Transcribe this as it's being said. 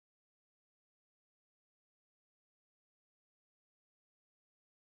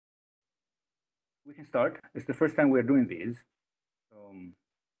we can start. It's the first time we're doing these. So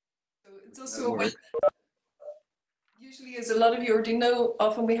it's also a way, usually, as a lot of you already know,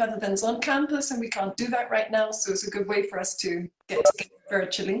 often we have events on campus and we can't do that right now. So it's a good way for us to get together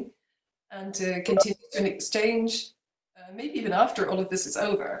virtually and to continue to exchange, maybe even after all of this is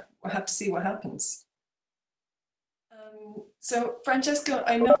over. We'll have to see what happens. So Francesco,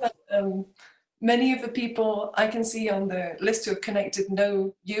 I know that many of the people I can see on the list who are connected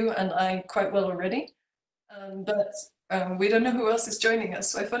know you and I quite well already, but we don't know who else is joining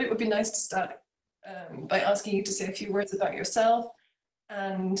us. So I thought it would be nice to start by asking you to say a few words about yourself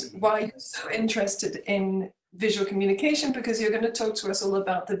and why you're so interested in visual communication, because you're going to talk to us all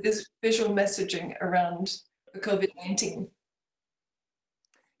about the visual messaging around the COVID-19.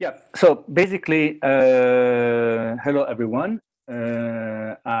 Yeah, so basically, hello everyone.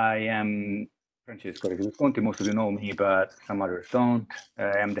 I am Francesco Arese Visconti. Most of you know me, but some others don't.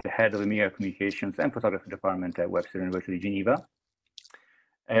 I am the head of the Media Communications and Photography Department at Webster University, Geneva.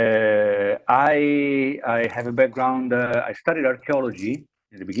 I have a background, I studied archaeology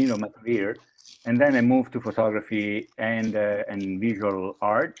in the beginning of my career, and then I moved to photography and visual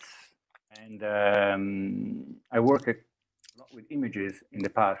arts. And I work a lot with images in the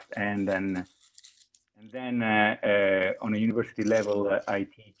past, and then on a university level, I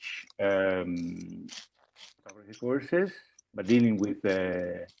teach photography courses, but dealing with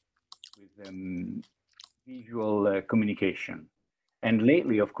visual communication. And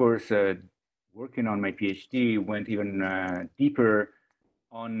lately, of course, working on my PhD went even deeper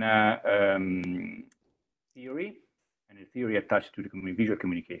on theory, and a theory attached to the visual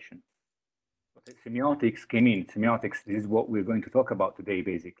communication. So semiotics came in. Semiotics, this is what we're going to talk about today,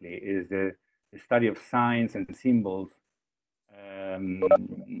 basically, is the study of signs and symbols,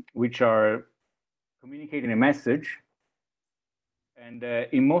 which are communicating a message. And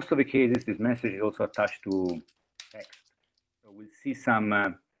in most of the cases, this message is also attached to text. So we'll see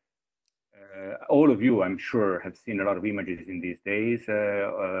some, all of you, I'm sure, have seen a lot of images in these days,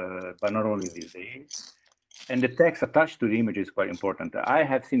 but not only these days. And the text attached to the image is quite important. I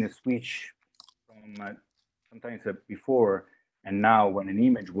have seen a switch from sometimes before and now when an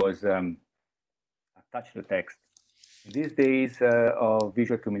image was attached to the text. In these days of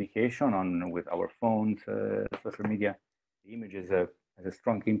visual communication with our phones, social media, the image has a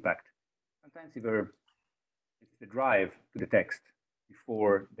strong impact. Sometimes it's the drive to the text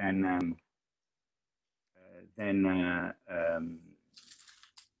before then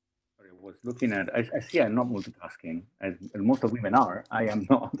I was looking at, I see I'm not multitasking, as most of women are. I am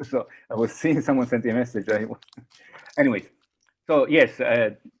not. So I was seeing someone sent me a message. Anyways, so yes,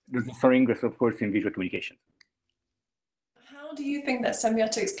 there's a strong interest, of course, in visual communication. How do you think that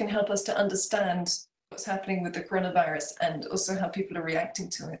semiotics can help us to understand what's happening with the coronavirus and also how people are reacting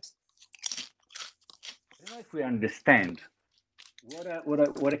to it? I don't know if we understand.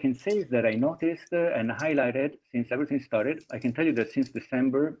 What I can say is that I noticed and highlighted since everything started. I can tell you that since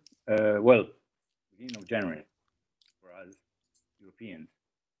December, well, beginning of January, for us Europeans,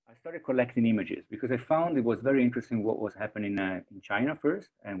 I started collecting images because I found it was very interesting what was happening in China first,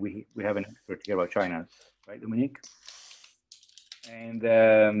 and we have an expert here about China, right, Dominique? And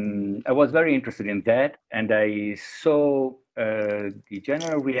I was very interested in that, and I saw the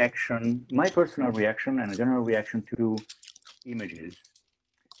general reaction, my personal reaction, and a general reaction to images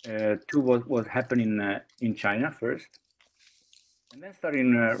to what was happening in China first, and then started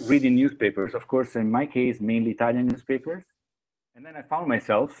reading newspapers, of course, in my case, mainly Italian newspapers. And then I found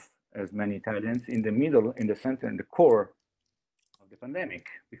myself, as many Italians, in the middle, in the center, in the core of the pandemic,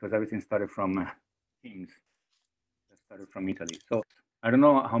 because everything started from teams that started from Italy. So I don't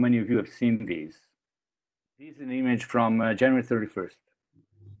know how many of you have seen these. This is an image from January 31st.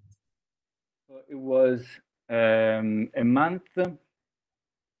 So it was a month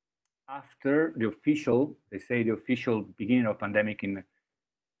after the official, they say the official beginning of pandemic in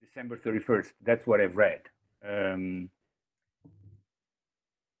December 31st. That's what I've read.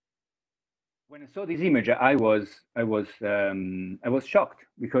 When I saw this image, I was shocked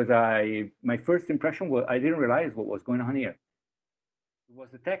because my first impression was I didn't realize what was going on here. It was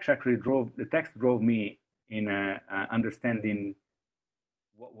the text drove me in understanding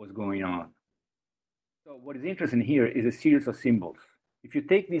what was going on. So what is interesting here is a series of symbols. If you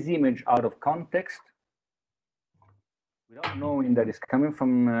take this image out of context, without knowing that it's coming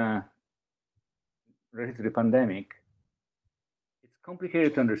from related to the pandemic, it's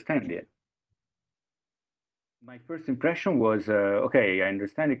complicated to understand it. My first impression was, okay, I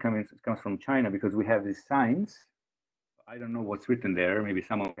understand it comes from China because we have these signs. I don't know what's written there. Maybe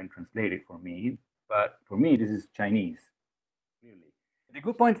someone can translate it for me. But for me, this is Chinese, clearly. The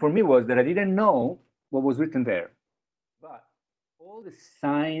good point for me was that I didn't know what was written there, but all the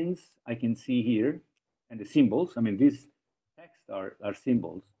signs I can see here and the symbols, I mean, these texts are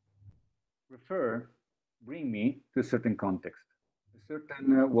symbols, bring me to a certain context, a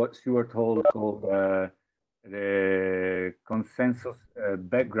certain, what Stuart Hall called the consensus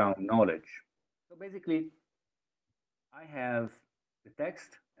background knowledge. So basically, I have the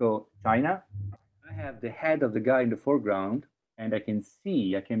text, so China, I have the head of the guy in the foreground, and I can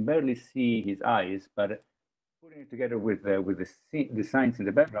barely see his eyes, but putting it together with the signs in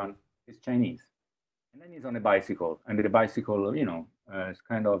the background is Chinese. And then he's on a bicycle, and the bicycle, is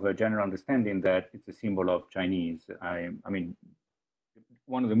kind of a general understanding that it's a symbol of Chinese. I mean,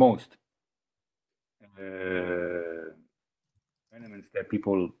 one of the most elements that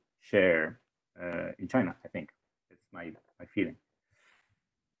people share in China, I think. That's my feeling.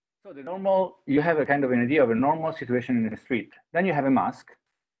 So you have a kind of an idea of a normal situation in the street. Then you have a mask,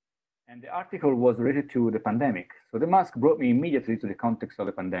 and the article was related to the pandemic. So the mask brought me immediately to the context of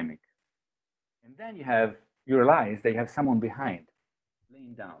the pandemic. And then you realize that you have someone behind,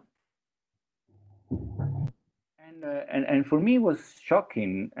 laying down. And for me, it was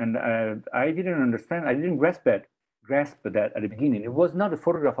shocking, and I didn't understand. I didn't grasp that at the beginning. It was not a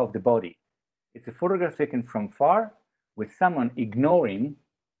photograph of the body; it's a photograph taken from far with someone ignoring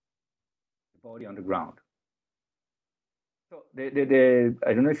the body on the ground. So I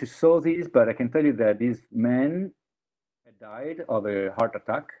don't know if you saw these, but I can tell you that this man had died of a heart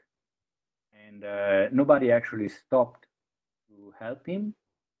attack, and nobody actually stopped to help him.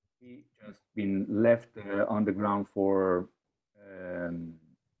 He just been left on the ground for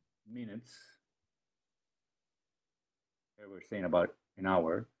minutes. They were saying about an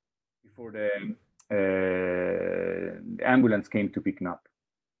hour before the ambulance came to pick him up,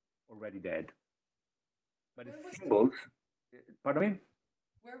 already dead. But the symbols, pardon me?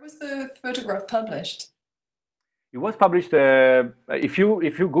 Where was the photograph published? It was published, if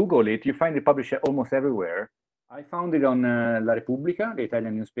you Google it, you find it published almost everywhere. I found it on La Repubblica, the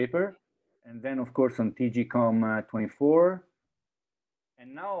Italian newspaper, and then, of course, on TGCom 24.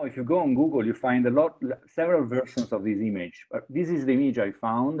 And now, if you go on Google, you find several versions of this image. But this is the image I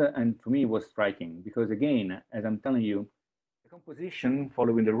found, and to me, it was striking because, again, as I'm telling you, the composition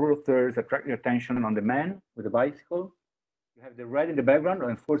following the rule of thirds attract your attention on the man with the bicycle. You have the red in the background,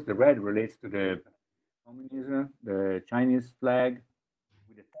 and of course, the red relates to the communism, the Chinese flag,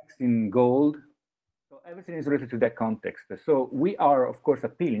 with the text in gold. So everything is related to that context. So we are, of course,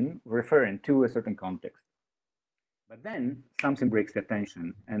 referring to a certain context. But then something breaks the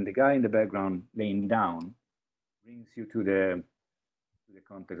attention, and the guy in the background laying down brings you to the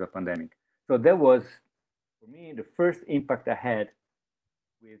context of pandemic. So that was, for me, the first impact I had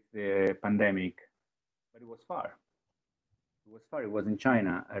with the pandemic, but it was far. It was far. It was in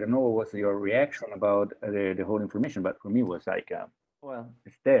China. I don't know what was your reaction about the whole information, but for me, it was like, well,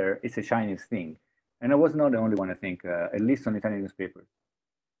 it's there. It's a Chinese thing. And I was not the only one, I think, at least on Italian newspapers.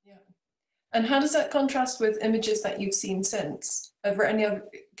 Yeah. And how does that contrast with images that you've seen since?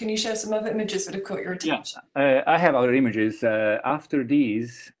 Can you share some other images that have caught your attention? Yeah, I have other images. After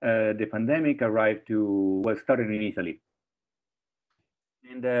these, the pandemic started in Italy.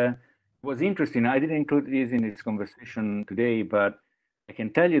 And it was interesting. I didn't include this in this conversation today, but I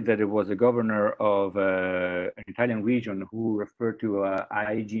can tell you that there was a governor of an Italian region who referred to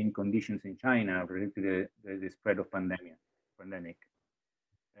hygiene conditions in China related to the spread of pandemic,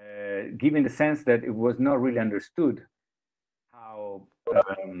 given the sense that it was not really understood how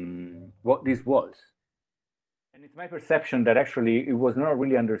what this was. And it's my perception that actually it was not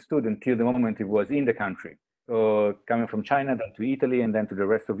really understood until the moment it was in the country. So coming from China, then to Italy, and then to the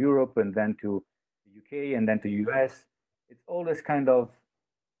rest of Europe, and then to the UK, and then to US, it's always kind of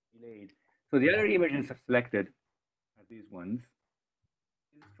delayed. So the other images I've selected are these ones.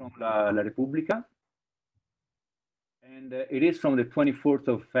 This is from La Repubblica, and it is from the 24th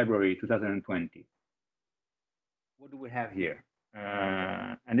of February, 2020. What do we have here?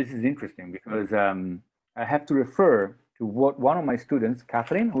 And this is interesting because I have to refer to what one of my students,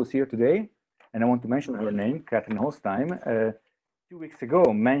 Catherine, who's here today, and I want to mention her name, Catherine Holstein, 2 weeks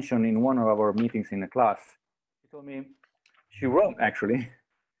ago mentioned in one of our meetings in the class. She told me, she wrote actually,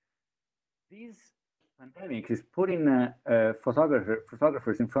 this pandemic is putting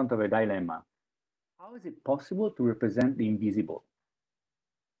photographers in front of a dilemma. How is it possible to represent the invisible?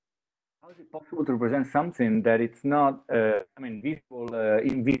 How is it possible to represent something that it's not, visible,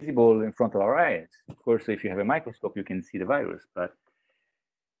 invisible in front of our eyes? Of course, if you have a microscope, you can see the virus, but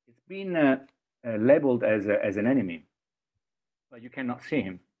it's been labeled as an enemy, but you cannot see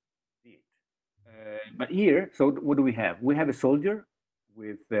him. But here, so what do we have? We have a soldier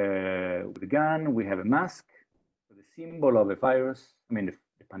with a gun. We have a mask, so the symbol of a virus, I mean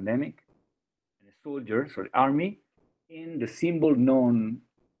the pandemic, and a soldier, so the army, in the symbol known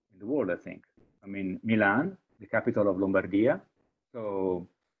in the world, I think. I mean, Milan, the capital of Lombardia, so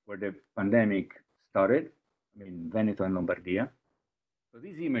where the pandemic started, I mean, Veneto and Lombardia. So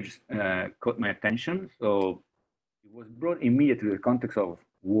this image caught my attention. So it was brought immediately to the context of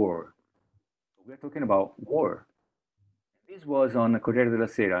war. So we're talking about war. This was on Corriere della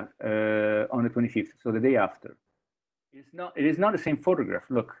Sera on the 25th, so the day after. It is not the same photograph.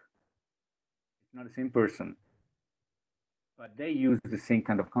 Look, it's not the same person, but they use the same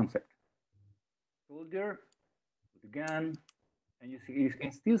kind of concept. Soldier with a gun, and you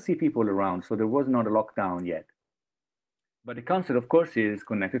can still see people around. So there was not a lockdown yet. But the concept, of course, is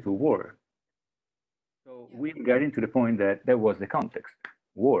connected to war. So we're getting to the point that that was the context,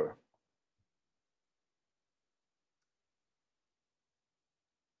 war.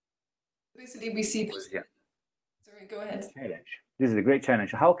 Basically, we see. Yeah. Sorry, go ahead. Challenge. This is a great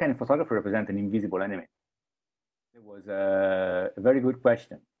challenge. How can a photographer represent an invisible enemy? It was a very good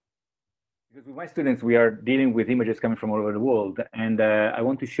question. Because with my students, we are dealing with images coming from all over the world. And I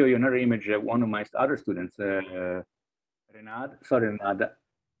want to show you another image one of my other students, Renad,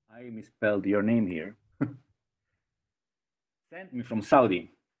 I misspelled your name here, sent me from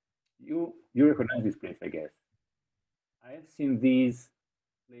Saudi. You recognize this place, I guess. I have seen these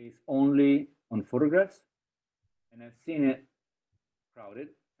places only on photographs, and I've seen it crowded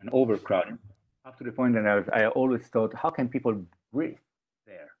and overcrowded, up to the point that I always thought, how can people breathe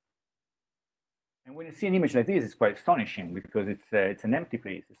there? And when you see an image like this, it's quite astonishing because it's an empty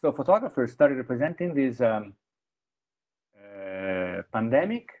place. So photographers started representing this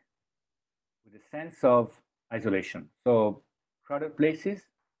pandemic with a sense of isolation. So crowded places,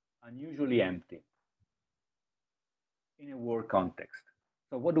 unusually empty in a war context.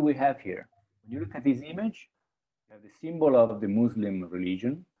 So what do we have here? When you look at this image, you have the symbol of the Muslim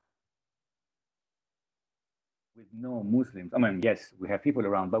religion with no Muslims. I mean, yes, we have people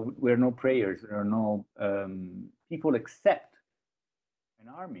around, but there are no prayers. There are no people except an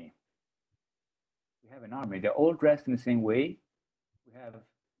army. We have an army. They're all dressed in the same way. We have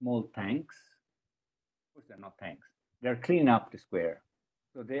small tanks. Of course, they're not tanks. They're cleaning up the square.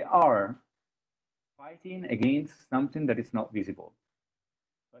 So they are fighting against something that is not visible.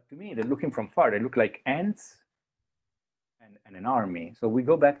 But to me, they're looking from far. They look like ants and an army. So we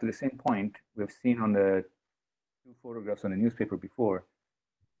go back to the same point we've seen on the two photographs on the newspaper before,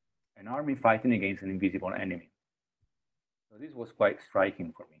 an army fighting against an invisible enemy. So this was quite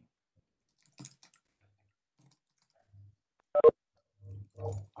striking for me.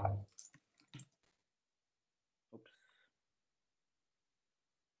 Oops.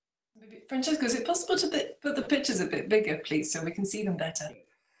 Maybe, Francesco, is it possible to put the pictures a bit bigger, please, so we can see them better?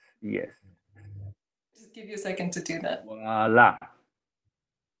 Yes. Just give you a second to do that. Voila.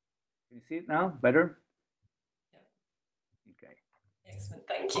 Can you see it now? Better? Okay. Excellent,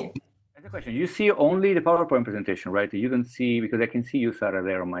 thank you. That's a question. You see only the PowerPoint presentation, right? You don't see, because I can see you, Sarah,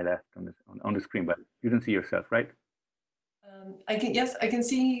 there on my left on the screen, but you don't see yourself, right? Yes, I can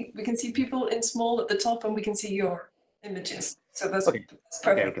see. We can see people in small at the top, and we can see your images. So that's, okay. That's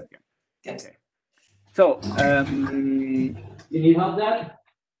perfect. Okay. Okay. So, you need help, Dad?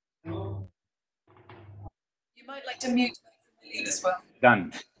 You might like to mute as well.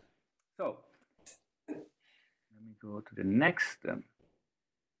 Done. So, let me go to the next.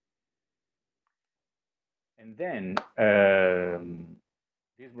 And then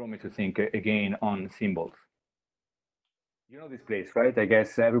this brought me to think again on symbols. You know this place, right? I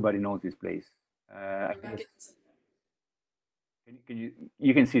guess everybody knows this place.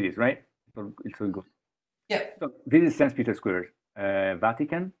 You can see this, right? So it's all good. Yeah. So this is St. Peter's Square,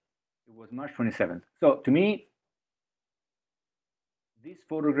 Vatican. It was March 27th. So to me, these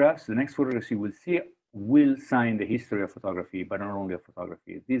photographs, the next photographs you will see, will sign the history of photography, but not only of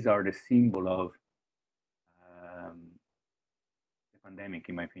photography. These are the symbol of the pandemic,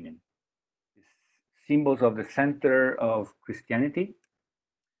 in my opinion. These symbols of the center of Christianity,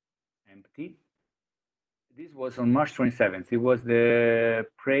 empty. This was on March 27th. It was the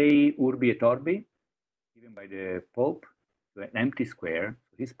Pray Urbi et Orbi, given by the Pope, to an empty square.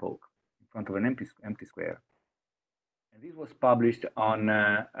 He spoke in front of an empty square. And this was published on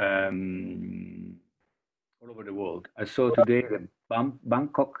all over the world. I saw today the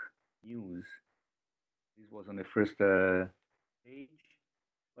Bangkok News. This was on the first page.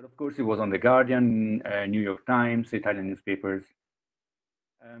 But of course, it was on The Guardian, New York Times, Italian newspapers.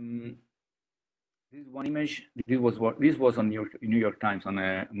 This is one image. This was on New York Times on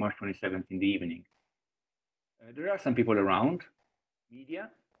March 27th in the evening. There are some people around, media,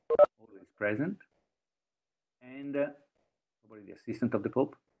 always present, and probably the assistant of the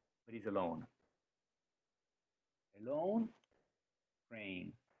Pope, but he's alone. Alone,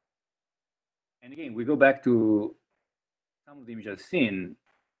 praying. And again, we go back to some of the images seen,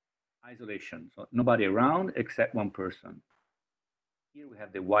 isolation, so nobody around except one person. Here we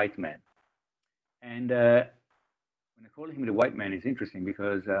have the white man. And when I call him the white man, it's interesting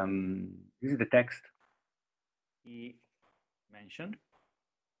because this is the text he mentioned.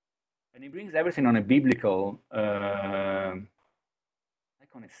 And he brings everything on a biblical, like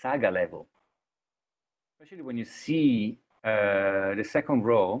on a saga level. Especially when you see the second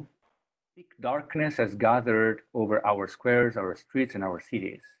row, thick darkness has gathered over our squares, our streets, and our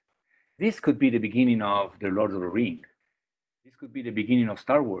cities. This could be the beginning of the Lord of the Rings. This could be the beginning of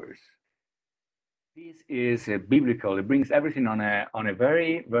Star Wars. This is biblical. It brings everything on a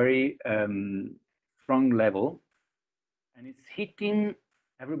very, very strong level, and it's hitting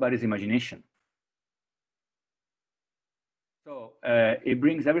everybody's imagination. So it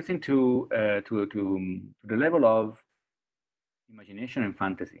brings everything to the level of imagination and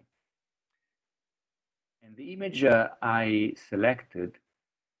fantasy. And the image I selected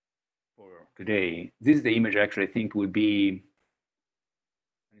for today, this is the image I actually think would be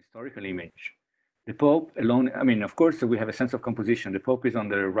an historical image. The Pope alone, I mean, of course, we have a sense of composition. The Pope is on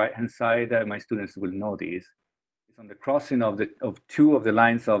the right-hand side. My students will know this. It's on the crossing of two of the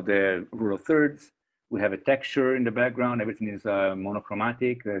lines of the rule of thirds. We have a texture in the background. Everything is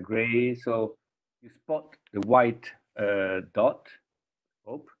monochromatic, gray. So you spot the white dot,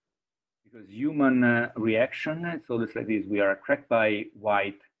 Pope, because human reaction, it's always like this. We are attracted by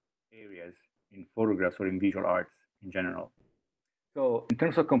white areas in photographs or in visual arts in general. So in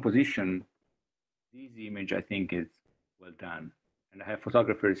terms of composition, this image, I think, is well done. And I have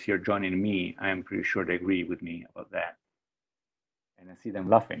photographers here joining me. I am pretty sure they agree with me about that. And I see them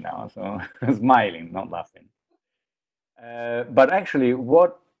laughing now, so smiling, not laughing. But actually,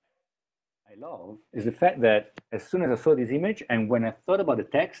 what I love is the fact that as soon as I saw this image, and when I thought about the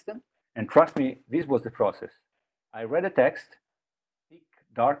text, and trust me, this was the process. I read the text, thick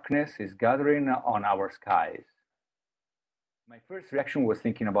darkness is gathering on our skies. My first reaction was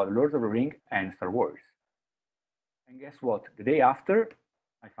thinking about The Lord of the Rings and Star Wars. And guess what? The day after,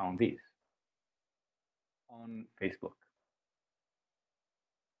 I found this on Facebook.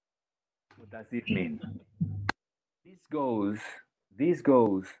 What does this mean? This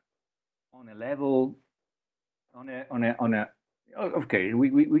goes on a level, okay,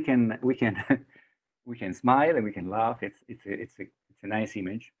 we can we can smile and we can laugh. It's a nice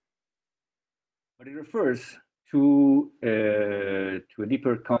image, but it refers to a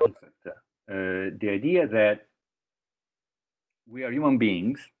deeper concept, the idea that we are human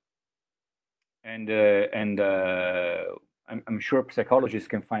beings, and I'm sure psychologists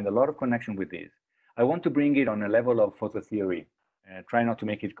can find a lot of connection with this. I want to bring it on a level of photo theory, try not to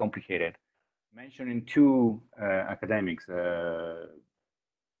make it complicated. Mentioning two academics, Roland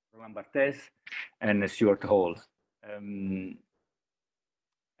Barthes and Stuart Hall. And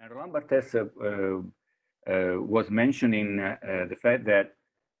Roland Barthes was mentioning the fact that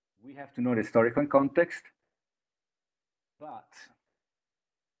we have to know the historical context, but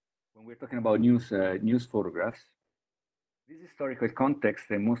when we're talking about news photographs, this historical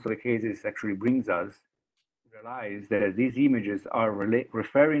context in most of the cases actually brings us to realize that these images are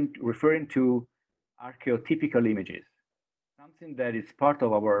referring to archetypical images, something that is part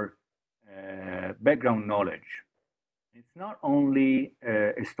of our background knowledge. It's not only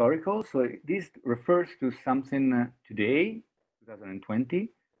historical, so this refers to something today, 2020,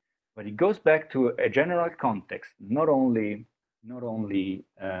 but it goes back to a general context, not only Rome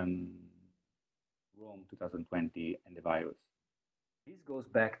 2020 and the virus. This goes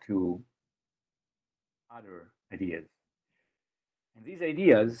back to other ideas. And these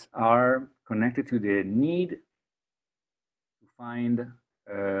ideas are connected to the need to find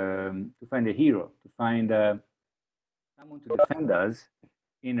a hero, to find someone to defend us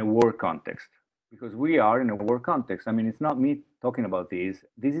in a war context. Because we are in a war context. I mean, it's not me talking about this.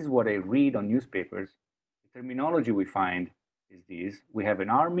 This is what I read on newspapers. The terminology we find is this. We have an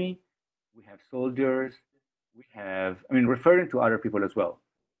army, we have soldiers, we have, I mean, referring to other people as well.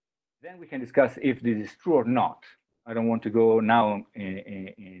 Then we can discuss if this is true or not. I don't want to go now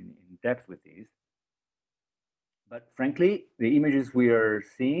in depth with these. But frankly, the images we are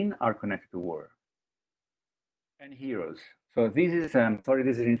seeing are connected to war and heroes. So this is, sorry,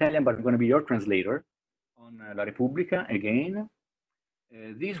 this is in Italian, but I'm going to be your translator on La Repubblica again.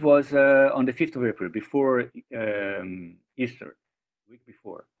 This was on the 5th of April, before Easter, week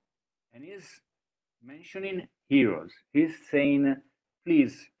before. And he's mentioning heroes. He's saying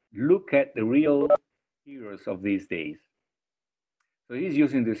please look at the real heroes of these days. So he's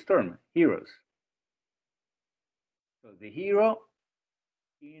using this term, heroes. So the hero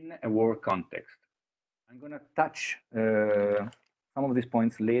in a war context. I'm going to touch some of these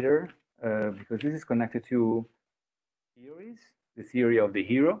points later because this is connected to theories, the theory of the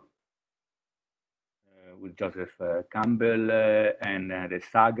hero with Joseph Campbell and the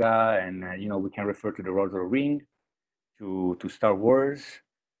saga, and we can refer to the Lord of the Ring, to Star Wars,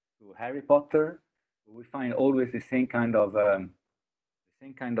 to Harry Potter. We find always the same kind of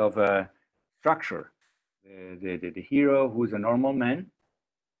structure. The hero who's a normal man,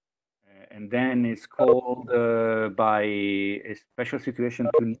 and then is called by a special situation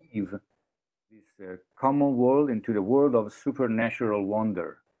to leave this common world into the world of supernatural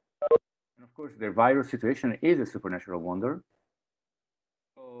wonder. And of course, the virus situation is a supernatural wonder.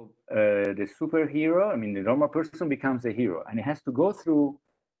 So the superhero, I mean, the normal person becomes a hero, and he has to go through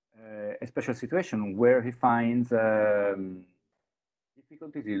a special situation where he finds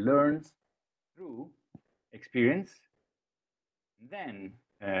difficulties. He learns through experience, then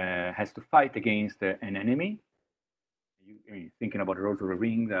has to fight against an enemy. Thinking about the Lord of the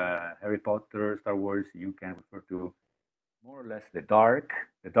Rings, Harry Potter, Star Wars, you can refer to more or less the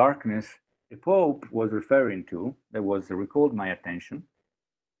darkness the Pope was referring to, that was recalled my attention.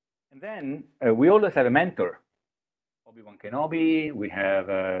 And then we always have a mentor. Obi-Wan Kenobi, we have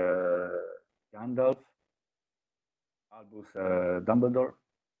Gandalf, Albus Dumbledore.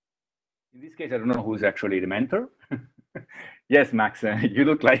 In this case, I don't know who's actually the mentor. Yes, Max, you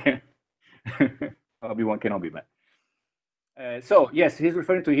look like Obi-Wan Kenobi, man. So yes, he's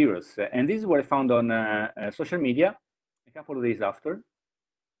referring to heroes, and this is what I found on social media a couple of days after.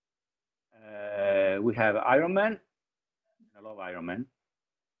 We have Iron Man. I love Iron Man.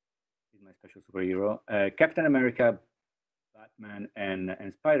 He's my special superhero. Captain America, Batman,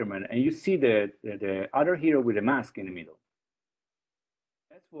 and Spider-Man, and you see the other hero with a mask in the middle.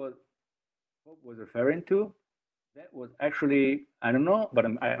 That's what Pope was referring to. That was actually, I don't know, but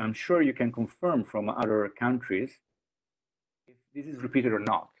I'm sure you can confirm from other countries if this is repeated or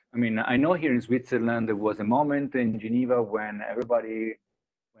not. I mean, I know here in Switzerland there was a moment in Geneva when everybody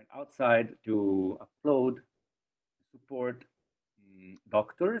went outside to applaud, support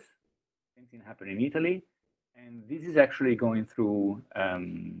doctors. Same thing happened in Italy, and this is actually going through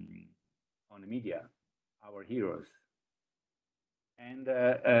on the media, our heroes. And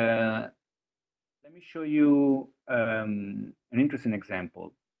let me show you an interesting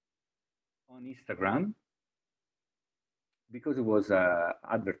example on Instagram, because it was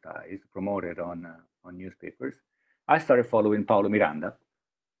advertised, promoted on newspapers. I started following Paolo Miranda,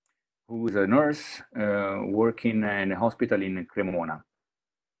 who is a nurse working in a hospital in Cremona.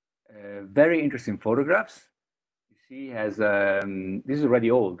 Very interesting photographs. You see, he has this is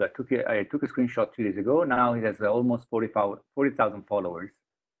already old. I took a screenshot 2 days ago. Now he has almost 40,000 followers,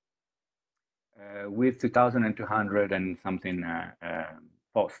 with 2,200 and something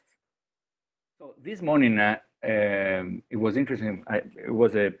posts. So this morning it was interesting. It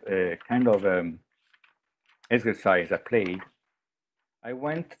was a kind of exercise I played. I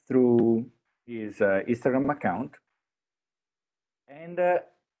went through his Instagram account, and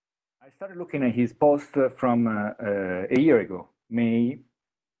I started looking at his post from a year ago, May,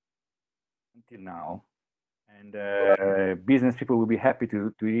 until now. And business people will be happy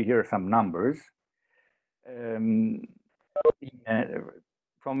to hear some numbers.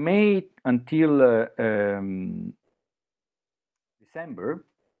 From May until December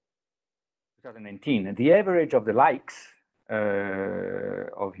 2019, the average of the likes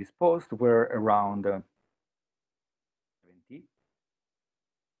of his post were around 70,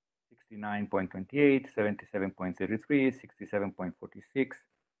 69.28, 77.33, 67.46,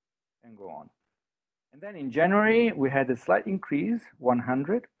 and go on. And then in January, we had a slight increase,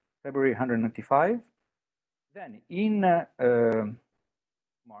 100, February 195. Then in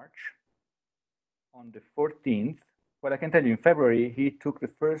March, on the 14th, well, I can tell you in February, he took the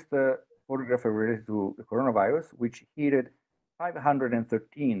first photograph related to the coronavirus, which hit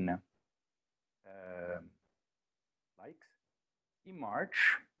 513 likes. In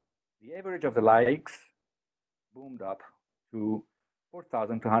March, the average of the likes boomed up to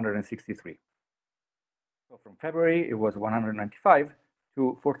 4,263. So from February, it was 195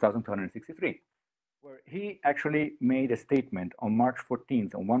 to 4,263, where he actually made a statement on March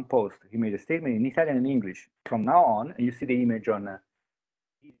 14th on one post. He made a statement in Italian and English. From now on, and you see the image on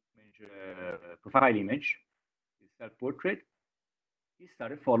his profile image, his self-portrait, he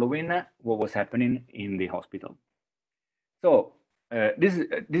started following what was happening in the hospital. So this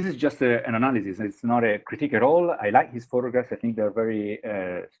is just an analysis. It's not a critique at all. I like his photographs. I think they're very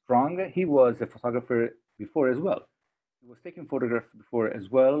strong. He was a photographer before as well. He was taking photographs before as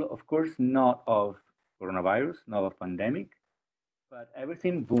well. Of course, not of coronavirus, not of pandemic, but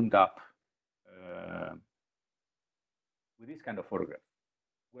everything boomed up with this kind of photograph,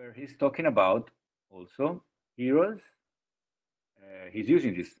 where he's talking about also heroes. He's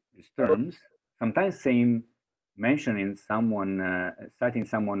using these terms, sometimes saying, mentioning someone, citing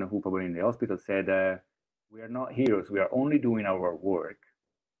someone who probably in the hospital said, we are not heroes, we are only doing our work.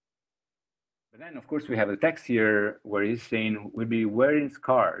 But then, of course, we have a text here where he's saying, we'll be wearing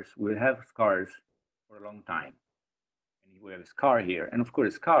scars, we'll have scars for a long time. And we have a scar here. And of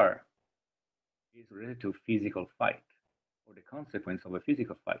course, a scar is related to physical fight, or the consequence of a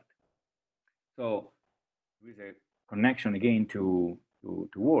physical fight. So there is a connection again to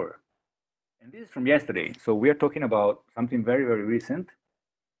war. And this is from yesterday. So we are talking about something very, very recent.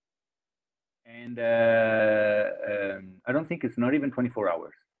 And I don't think it's not even 24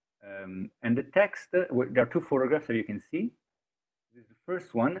 hours. And the text, there are two photographs that you can see. This is the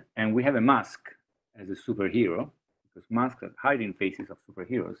first one, and we have a mask as a superhero, because masks are hiding faces of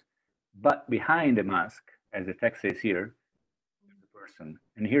superheroes. But behind the mask, as the text says here, is the person.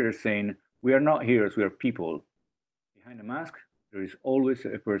 And here they're saying, we are not heroes, we are people. Behind the mask, there is always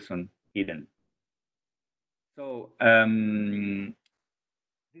a person hidden. So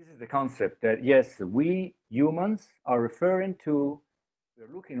this is the concept that, yes, we humans are referring to,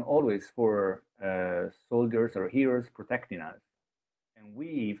 we're looking always for soldiers or heroes protecting us. And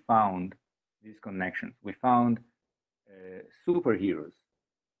we found these connections. We found superheroes.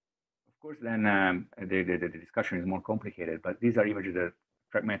 Of course, then the discussion is more complicated, but these are images that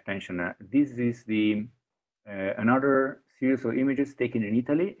attract my attention. This is the another series of images taken in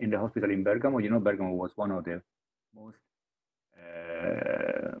Italy, in the hospital in Bergamo. You know, Bergamo was one of the most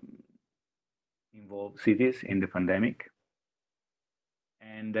involved cities in the pandemic.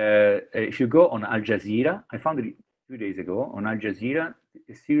 And if you go on Al Jazeera, I found it 2 days ago, on Al Jazeera,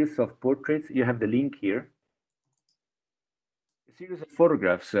 a series of portraits. You have the link here. A series of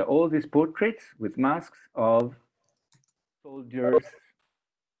photographs, all these portraits with masks of soldiers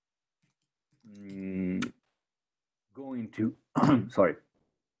going to, sorry,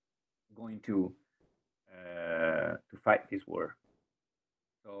 going to fight this war.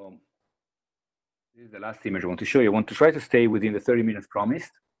 So this is the last image I want to show you. I want to try to stay within the 30 minutes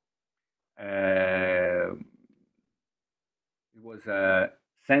promised. It was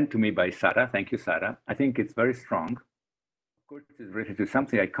sent to me by Sarah. Thank you, Sarah. I think it's very strong. Of course, it's related to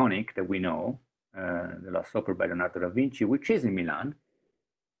something iconic that we know, The Last Supper by Leonardo da Vinci, which is in Milan.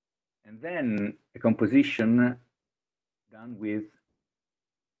 And then a composition done with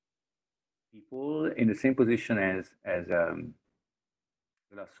people in the same position as The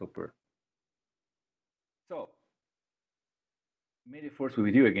Last Supper. So, may the force be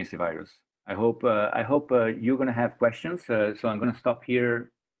with you against the virus. I hope you're going to have questions. So I'm going to stop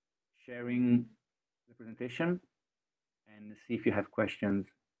here sharing the presentation and see if you have questions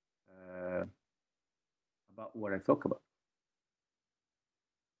about what I talk about.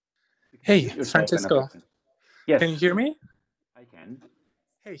 Hey, Francesco. Yes. Can you hear me? I can.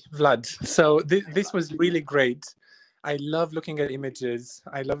 Hey, Vlad. So this was really great. I love looking at images.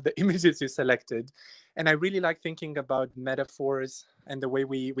 I love the images you selected. And I really like thinking about metaphors and the way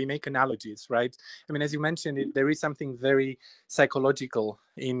we make analogies, right? I mean, as you mentioned, there is something very psychological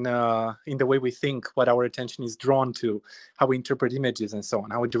in the way we think, what our attention is drawn to, how we interpret images and so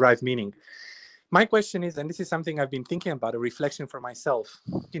on, how we derive meaning. My question is, and this is something I've been thinking about, a reflection for myself.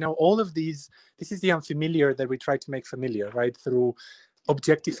 You know, all of these, this is the unfamiliar that we try to make familiar, right? Through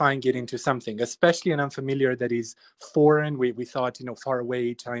objectifying it into something, especially an unfamiliar that is foreign. We thought, you know, far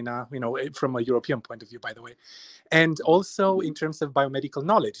away, China, you know, from a European point of view, by the way. And also in terms of biomedical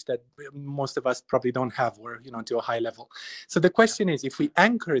knowledge that most of us probably don't have, or, you know, to a high level. So the question is, if we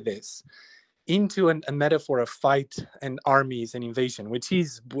anchor this into a metaphor of fight and armies and invasion, which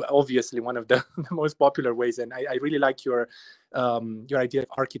is obviously one of the most popular ways. And I really like your idea of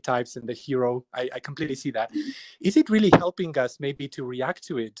archetypes and the hero. I completely see that. Is it really helping us maybe to react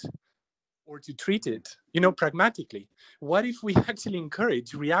to it or to treat it, you know, pragmatically? What if we actually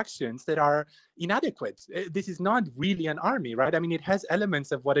encourage reactions that are inadequate? This is not really an army, right? I mean, it has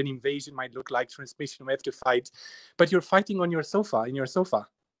elements of what an invasion might look like, transmission, we have to fight, but you're fighting on your sofa, in your sofa.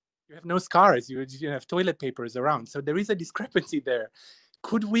 You have no scars, you have toilet papers around. So there is a discrepancy there.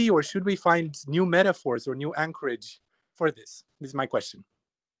 Could we or should we find new metaphors or new anchorage for this? This is my question.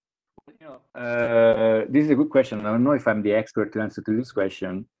 You know, this is a good question. I don't know if I'm the expert to answer to this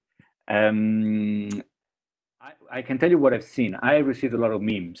question. I I can tell you what I've seen. I received a lot of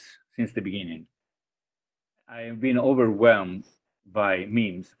memes since the beginning. I've been overwhelmed by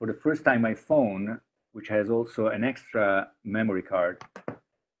memes. For the first time, my phone, which has also an extra memory card,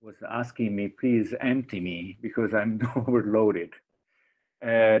 was asking me, please empty me because I'm overloaded.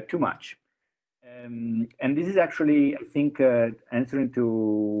 Too much. And this is actually, I think, answering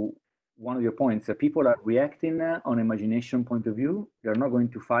to one of your points. People are reacting on imagination point of view. They're not going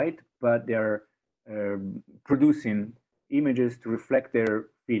to fight, but they're producing images to reflect their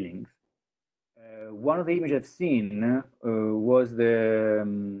feelings. One of the images I've seen was the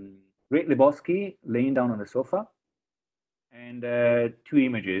Great Lebowski laying down on the sofa, and two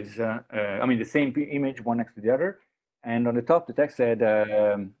images. I mean, the same image, one next to the other. And on the top, the text said,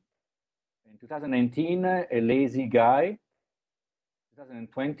 in 2019, a lazy guy.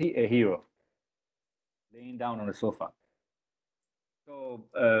 2020, a hero, laying down on the sofa. So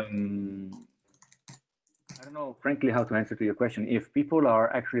I don't know, frankly, how to answer to your question. If people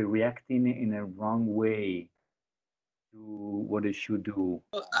are actually reacting in a wrong way to what they should do.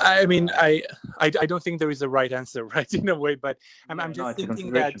 I mean, I don't think there is a right answer, right, in a way, but I'm just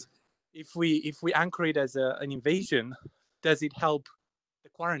thinking that if we anchor it as an invasion, does it help the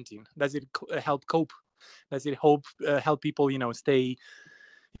quarantine? Does it help cope? Does it help people, stay?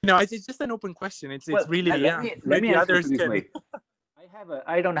 It's just an open question. It's really let me answer this way.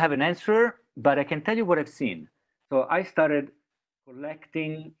 I don't have an answer, but I can tell you what I've seen. So I started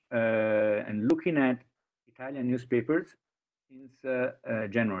collecting and looking at Italian newspapers since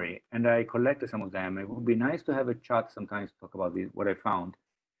January, and I collected some of them. It would be nice to have a chat sometimes to talk about what I found.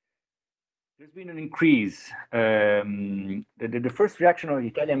 There's been an increase. The first reaction of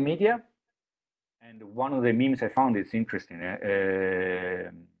Italian media, and one of the memes I found is interesting.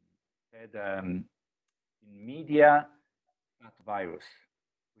 Said in media stat virus,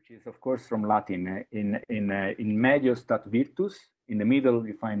 which is of course from Latin. In medio stat virtus. In the middle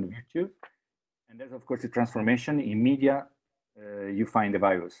you find virtue, and there's of course a transformation. In media you find the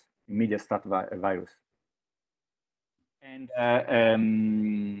virus. In media stat virus. And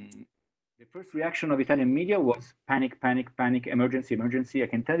the first reaction of Italian media was panic, panic, panic, emergency, emergency. I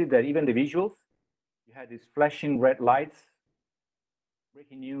can tell you that even the visuals, you had these flashing red lights,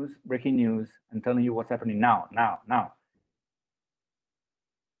 breaking news, and telling you what's happening now.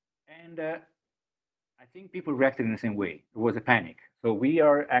 And I think people reacted in the same way. It was a panic. So we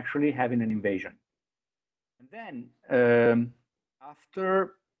are actually having an invasion. And then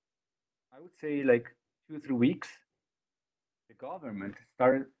after, I would say like 2 or 3 weeks, the government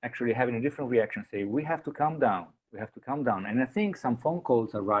started actually having a different reaction, say, we have to calm down. And I think some phone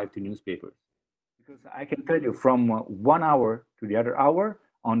calls arrived to newspapers. Because I can tell you from 1 hour to the other hour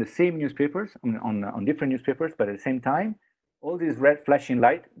on the same newspapers, on different newspapers, but at the same time, all these red flashing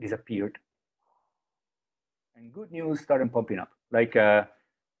light disappeared. And good news started popping up. Like,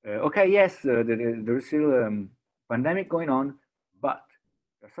 okay, yes, there's still a pandemic going on, but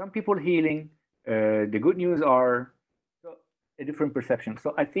there are some people healing. The good news are a different perception.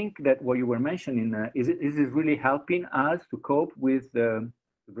 So I think that what you were mentioning, is it really helping us to cope with the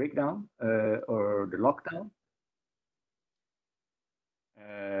breakdown or the lockdown?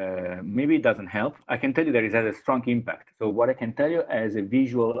 Maybe it doesn't help. I can tell you that it has a strong impact. So what I can tell you as a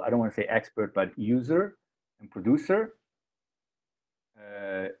visual, I don't want to say expert, but user and producer,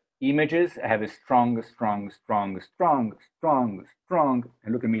 images have a strong,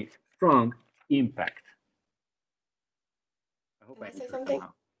 and look at me, strong impact. I hope I say something?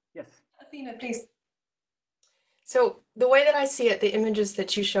 somehow. Yes. Athena, please. So the way that I see it, the images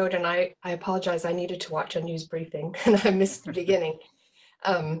that you showed, and I apologize, I needed to watch a news briefing and I missed the beginning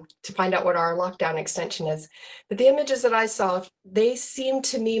to find out what our lockdown extension is. But the images that I saw, they seem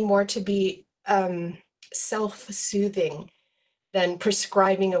to me more to be self-soothing than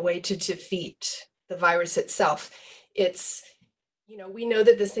prescribing a way to defeat the virus itself. It's, we know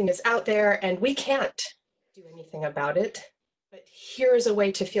that this thing is out there and we can't do anything about it, but here's a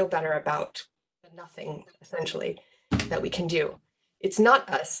way to feel better about the nothing, essentially, that we can do. It's not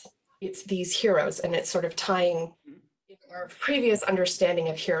us, it's these heroes, and it's sort of tying our previous understanding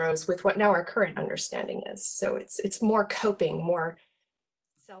of heroes with what now our current understanding is. So it's more coping, more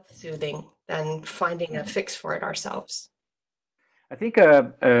self-soothing than finding a fix for it ourselves. I think we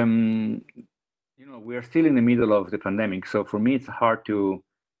are still in the middle of the pandemic, so for me it's hard to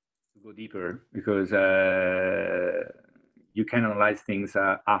go deeper because you can analyze things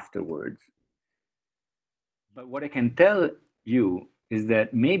afterwards. But what I can tell you is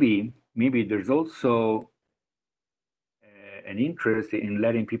that maybe there's also an interest in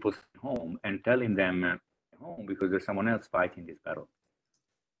letting people stay home and telling them home because there's someone else fighting this battle.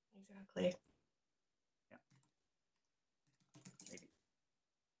 Exactly. Yeah.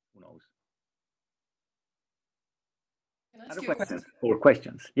 knows? Can I ask Other you a questions question? or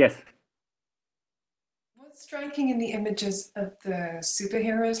questions? Yes. What's striking in the images of the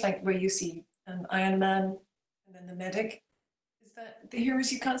superheroes, like where you see Iron Man and then the medic, is that the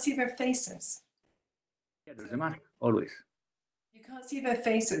heroes, you can't see their faces. Yeah, there's a mask always. You can't see their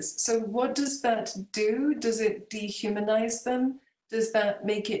faces. So what does that do? Does it dehumanize them? Does that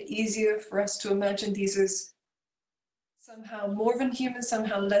make it easier for us to imagine these as somehow more than human,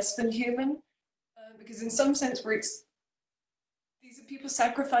 somehow less than human? Because in some sense, these are people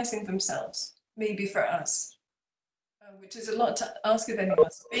sacrificing themselves, maybe for us, which is a lot to ask of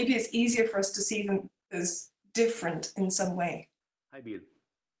anyone. So maybe it's easier for us to see them as different in some way. Hi, Bill.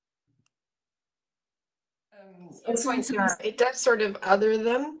 It does sort of other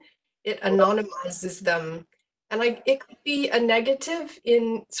them, it anonymizes them. And it could be a negative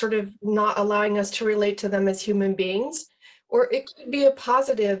in sort of not allowing us to relate to them as human beings, or it could be a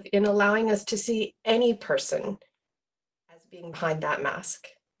positive in allowing us to see any person as being behind that mask.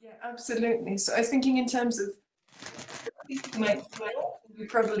 Yeah, absolutely. So I was thinking in terms of people might feel, we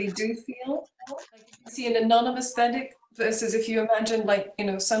probably do feel, like you can see an anonymous medic versus if you imagine like, you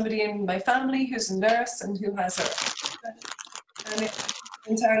know, somebody in my family who's a nurse and who has and it's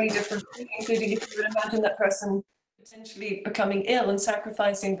entirely different, including if you would imagine that person potentially becoming ill and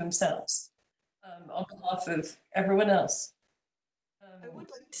sacrificing themselves on behalf of everyone else. I would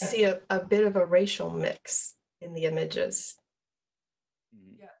like to see a bit of a racial mix in the images.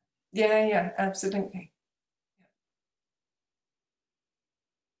 Yeah, absolutely.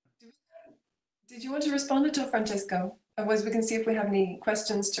 Yeah. Did you want to respond at all, Francesco? Otherwise, we can see if we have any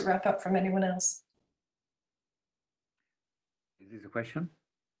questions to wrap up from anyone else. Is this a question?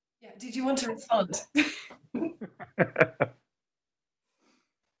 Yeah, did you want to respond?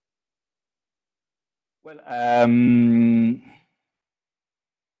 Well,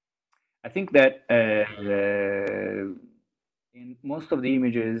 I think that in most of the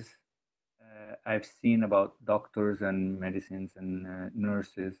images I've seen about doctors and medicines and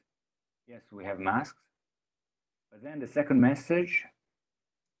nurses, yes, we have masks. But then the second message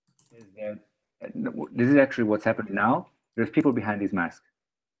is that this is actually what's happening now. There's people behind these masks.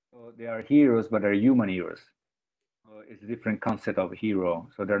 So they are heroes, but they're human heroes. So it's a different concept of hero.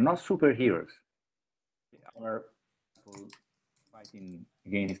 So they're not superheroes. They are people fighting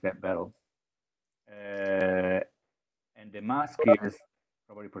against that battle. And the mask is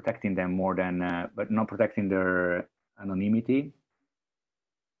probably protecting them more than, but not protecting their anonymity,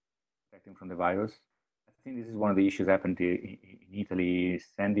 protecting from the virus. I think this is one of the issues happened in Italy,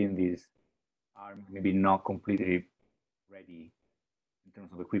 sending these arms maybe not completely ready in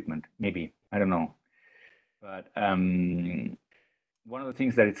terms of equipment. Maybe, I don't know. But one of the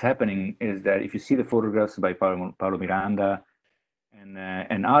things that is happening is that if you see the photographs by Paolo Miranda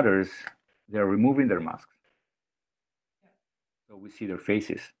and others, they're removing their masks. So we see their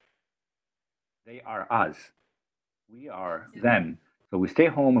faces. They are us. We are them. So we stay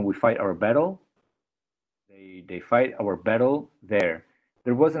home and we fight our battle. They fight our battle there.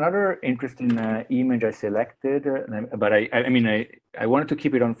 There was another interesting image I selected, but I wanted to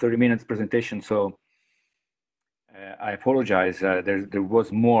keep it on 30 minutes presentation, so I apologize. There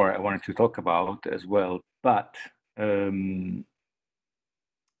was more I wanted to talk about as well, but there's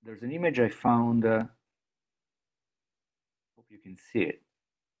an image I found. Hope you can see it.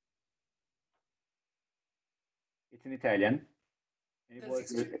 It's in Italian. And it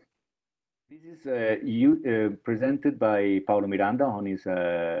was. This is presented by Paolo Miranda on his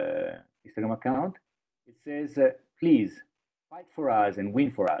Instagram account. It says, please fight for us and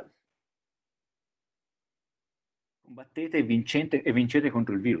win for us. Combattete e vincete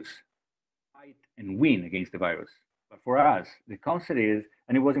contro il virus. Fight and win against the virus. But for us, the concept is,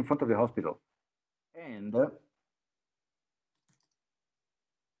 and it was in front of the hospital. And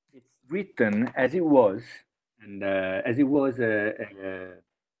it's written as it was, and as it was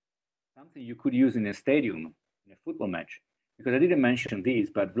something you could use in a stadium, in a football match. Because I didn't mention this,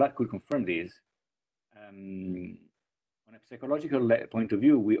 but Vlad could confirm this. On a psychological point of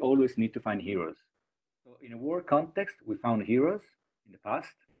view, we always need to find heroes. So in a war context, we found heroes in the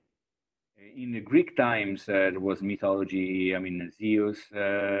past. In the Greek times, there was mythology, Zeus,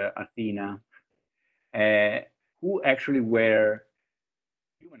 Athena, who actually were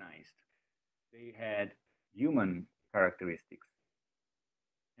humanized. They had human characteristics.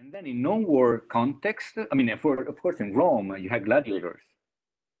 And then in non-war context, of course, in Rome, you had gladiators,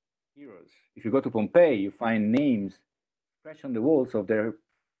 heroes. If you go to Pompeii, you find names scratched on the walls of their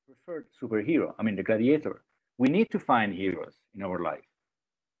preferred superhero, the gladiator. We need to find heroes in our life.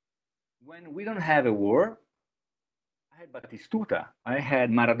 When we don't have a war, I had Batistuta, I had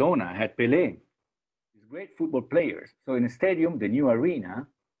Maradona, I had Pelé, these great football players. So in a stadium, the new arena,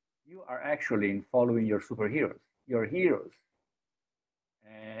 you are actually following your superheroes, your heroes.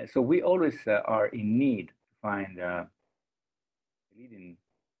 So we always are in need to find a leading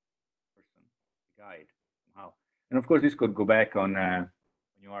person, a guide somehow. And of course, this could go back on when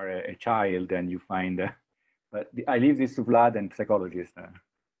you are a child and you find. But I leave this to Vlad and psychologists. I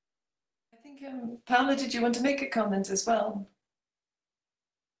think, Paula, did you want to make a comment as well?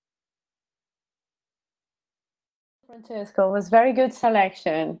 Francesco, it was very good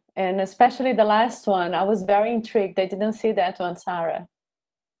selection, and especially the last one. I was very intrigued. I didn't see that one, Sarah.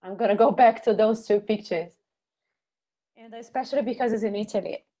 I'm gonna go back to those two pictures, and especially because it's in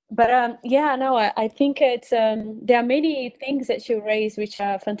Italy. But yeah, no, I think it's there are many things that you raise which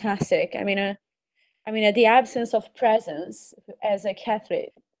are fantastic. I mean, the absence of presence as a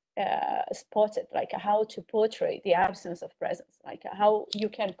Catholic spotted, like how to portray the absence of presence, like how you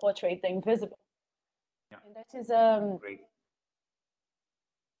can portray the invisible. Yeah. And that is Great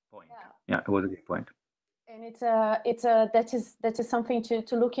point. Yeah, it was a good point. and that is something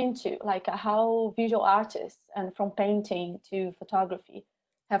to look into, like how visual artists and from painting to photography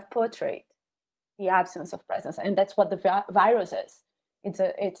have portrayed the absence of presence, and that's what the virus is. It's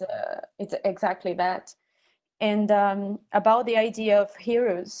exactly that. And about the idea of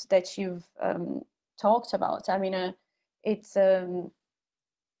heroes that you've talked about, it's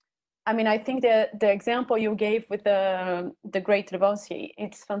I think the example you gave with the Great Lavoisier,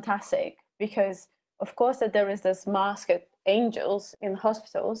 it's fantastic because of course that there is this masked angels in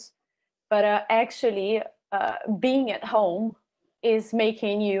hospitals, but actually being at home is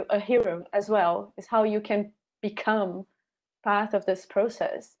making you a hero as well. Is how you can become part of this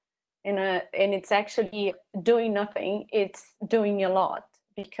process, and it's actually doing nothing. It's doing a lot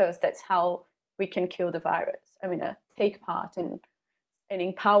because that's how we can kill the virus. Take part in and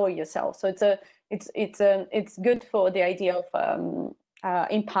empower yourself. So it's good for the idea of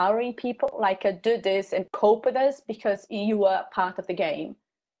empowering people, like do this and cope with this because you are part of the game.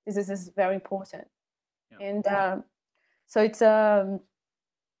 This is very important. Yeah. And so it's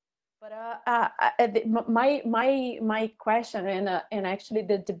my question and actually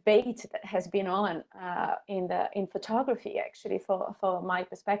the debate that has been on in photography, actually, for my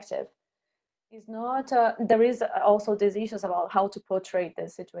perspective, is not there is also these issues about how to portray the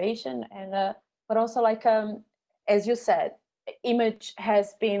situation, and but also like as you said, image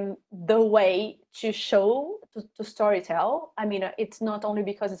has been the way to show to storytell. It's not only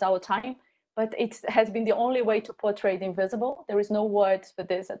because it's our time, but it has been the only way to portray the invisible. There is no words for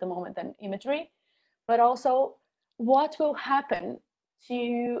this at the moment than imagery. But also, what will happen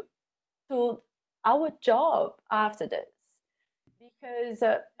to our job after this? Because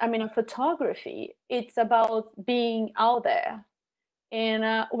in photography, it's about being out there,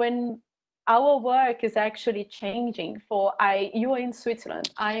 and when our work is actually changing. You are in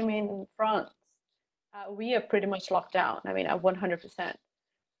Switzerland, I'm in France. We are pretty much locked down. 100%.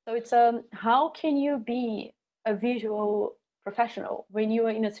 So it's how can you be a visual professional when you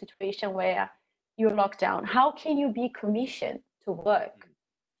are in a situation where you're locked down? How can you be commissioned to work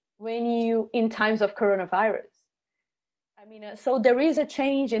when you in times of coronavirus? So there is a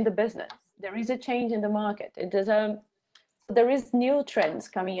change in the business. There is a change in the market. There is new trends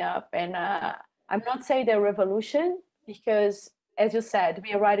coming up, and I'm not saying they're revolution because, as you said,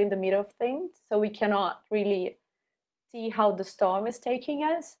 we are right in the middle of things, so we cannot really see how the storm is taking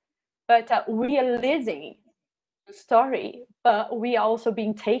us. But we are living the story, but we are also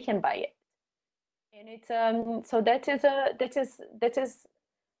being taken by it, and it's so that's a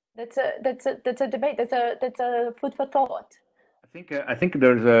debate. That's a food for thought. I think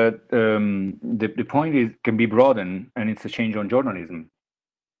there's the point can be broadened, and it's a change on journalism.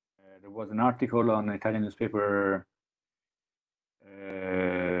 There was an article on an Italian newspaper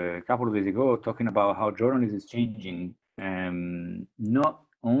a couple of days ago talking about how journalism is changing, not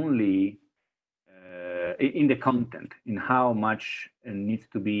only in the content, in how much needs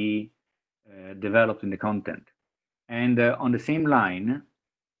to be developed in the content, and on the same line,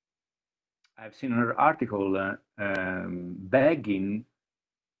 I've seen another article begging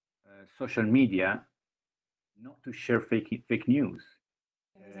social media not to share fake news.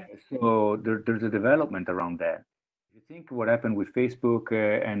 So there's a development around that. You think what happened with Facebook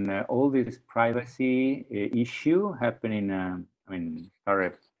and all this privacy issue happening?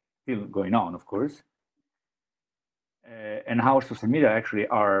 Started still going on, of course, and how social media actually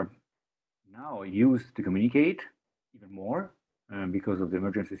are now used to communicate even more because of the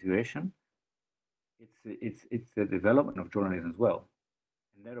emergency situation. It's the development of journalism as well,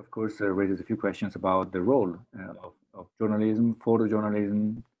 and that of course raises a few questions about the role of of journalism,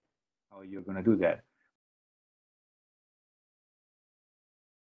 photojournalism, how you're going to do that.